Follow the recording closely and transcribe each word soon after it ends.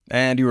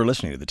And you are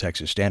listening to the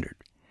Texas Standard.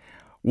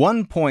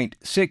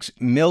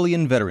 1.6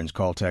 million veterans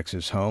call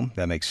Texas home.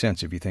 That makes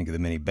sense if you think of the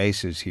many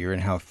bases here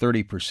and how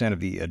 30% of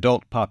the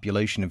adult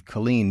population of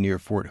Killeen near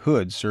Fort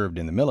Hood served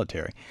in the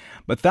military.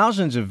 But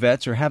thousands of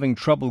vets are having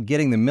trouble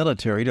getting the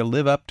military to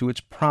live up to its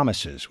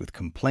promises, with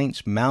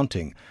complaints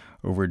mounting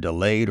over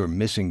delayed or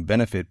missing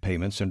benefit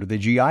payments under the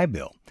GI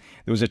Bill.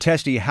 There was a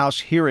testy House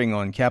hearing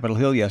on Capitol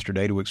Hill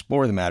yesterday to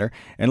explore the matter,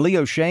 and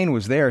Leo Shane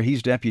was there.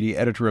 He's deputy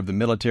editor of the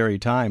Military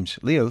Times.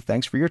 Leo,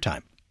 thanks for your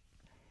time.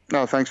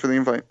 No, thanks for the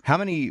invite. How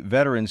many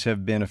veterans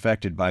have been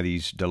affected by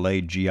these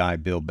delayed GI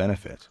Bill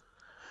benefits?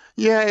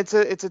 Yeah, it's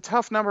a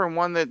tough number, and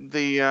one that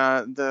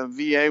the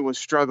VA was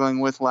struggling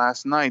with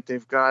last night.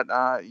 They've got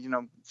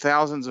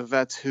thousands of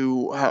vets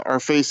who are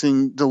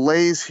facing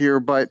delays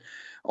here, but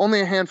only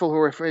a handful who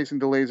are facing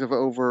delays of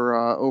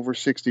over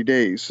 60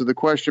 days. So the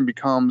question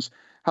becomes,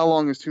 how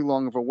long is too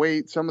long of a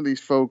wait? Some of these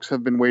folks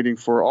have been waiting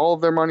for all of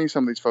their money.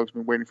 Some of these folks have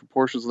been waiting for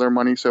portions of their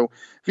money. So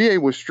VA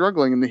was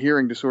struggling in the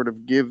hearing to sort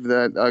of give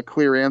that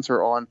clear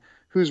answer on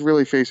who's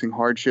really facing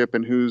hardship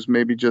and who's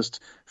maybe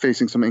just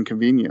facing some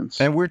inconvenience.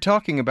 And we're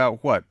talking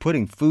about what?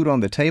 Putting food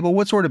on the table?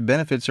 What sort of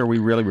benefits are we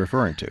really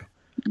referring to?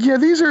 Yeah,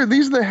 these are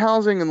the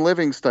housing and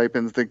living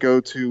stipends that go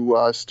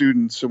to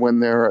students when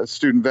they're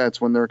student vets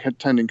when they're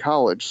attending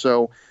college.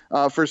 So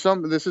for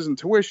some, this isn't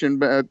tuition,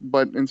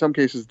 but in some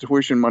cases,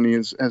 tuition money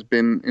has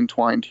been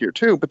entwined here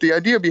too. But the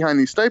idea behind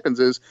these stipends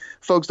is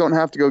folks don't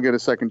have to go get a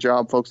second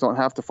job. Folks don't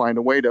have to find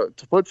a way to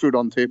put food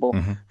on the table.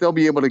 Mm-hmm. They'll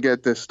be able to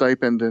get this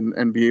stipend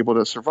and be able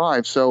to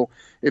survive. So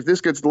if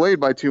this gets delayed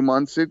by 2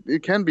 months,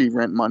 it can be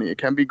rent money. It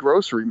can be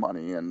grocery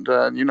money. And,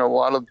 a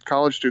lot of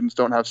college students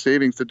don't have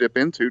savings to dip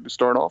into to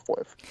start off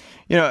with.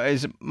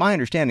 It's my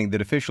understanding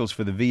that officials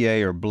for the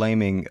VA are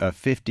blaming a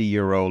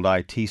 50-year-old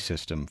IT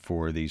system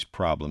for these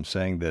problems,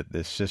 saying that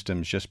this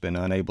system's just been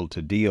unable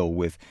to deal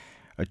with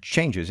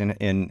changes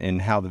in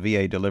how the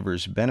VA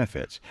delivers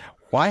benefits.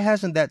 Why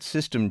hasn't that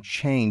system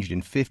changed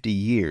in 50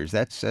 years?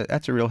 That's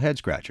a real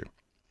head-scratcher.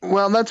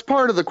 Well, that's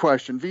part of the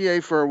question.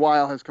 VA for a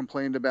while has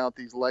complained about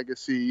these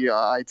legacy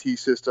IT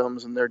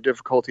systems and their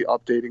difficulty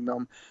updating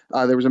them.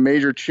 There was a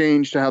major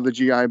change to how the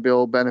GI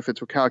Bill benefits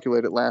were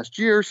calculated last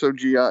year, so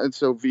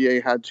VA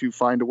had to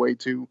find a way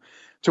to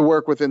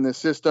work within this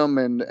system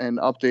and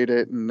update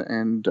it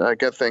and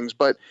get things.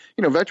 But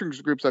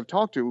veterans groups I've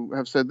talked to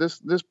have said this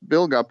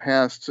bill got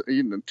passed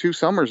 2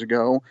 summers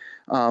ago.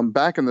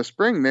 Back in the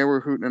spring, they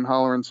were hooting and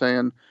hollering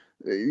saying,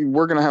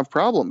 we're going to have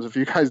problems if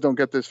you guys don't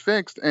get this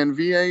fixed. And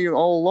VA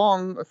all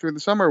along through the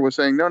summer was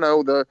saying,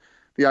 no, the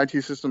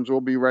IT systems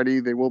will be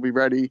ready. They will be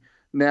ready.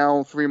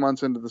 Now, 3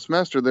 months into the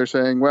semester, they're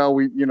saying, well,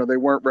 they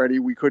weren't ready.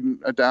 We couldn't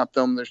adapt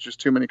them. There's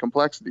just too many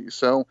complexities.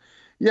 So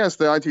yes,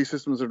 the IT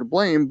systems are to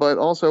blame, but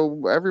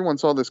also everyone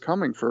saw this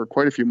coming for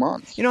quite a few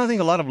months. I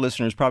think a lot of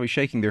listeners probably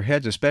shaking their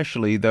heads,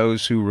 especially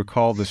those who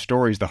recall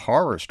the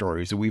horror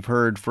stories that we've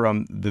heard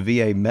from the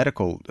VA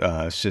medical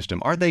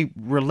system. Are they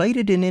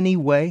related in any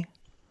way?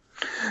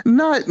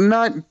 Not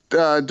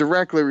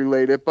directly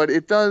related, but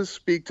it does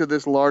speak to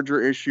this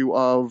larger issue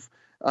of,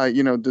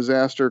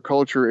 disaster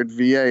culture at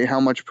VA. How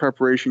much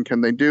preparation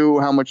can they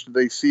do? How much do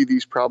they see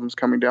these problems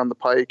coming down the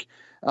pike?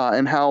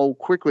 And how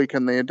quickly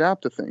can they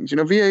adapt to things?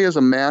 VA is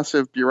a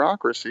massive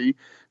bureaucracy,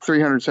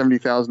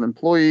 370,000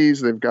 employees.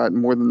 They've got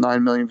more than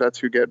 9 million vets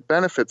who get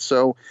benefits.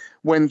 So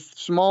when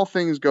small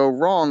things go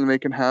wrong, they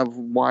can have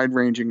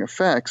wide-ranging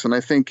effects. And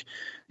I think,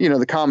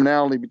 the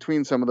commonality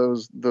between some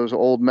of those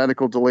old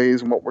medical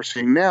delays and what we're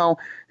seeing now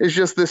is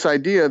just this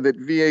idea that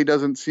VA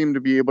doesn't seem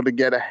to be able to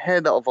get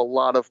ahead of a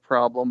lot of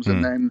problems.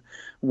 And then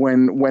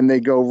when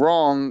they go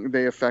wrong,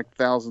 they affect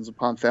thousands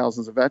upon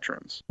thousands of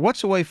veterans.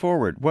 What's the way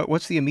forward?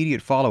 What's the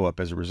immediate follow-up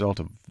as a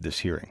result of this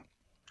hearing?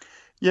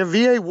 Yeah,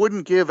 VA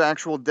wouldn't give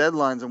actual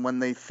deadlines on when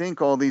they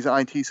think all these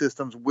IT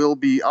systems will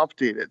be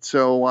updated.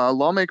 So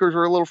lawmakers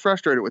are a little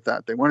frustrated with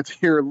that. They wanted to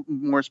hear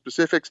more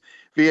specifics.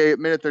 VA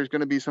admitted there's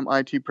going to be some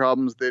IT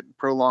problems that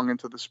prolong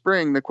into the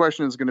spring. The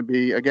question is going to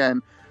be,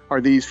 again,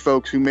 are these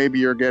folks who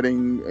maybe are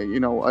getting,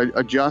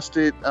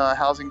 adjusted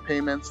housing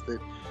payments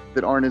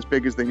that aren't as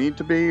big as they need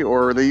to be,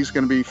 or are these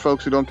going to be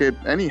folks who don't get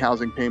any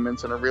housing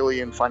payments and are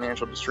really in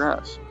financial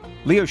distress?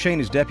 Leo Shane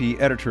is deputy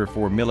editor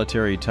for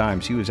Military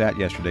Times. He was at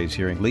yesterday's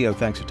hearing. Leo,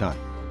 thanks a ton.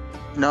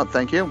 No,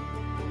 thank you.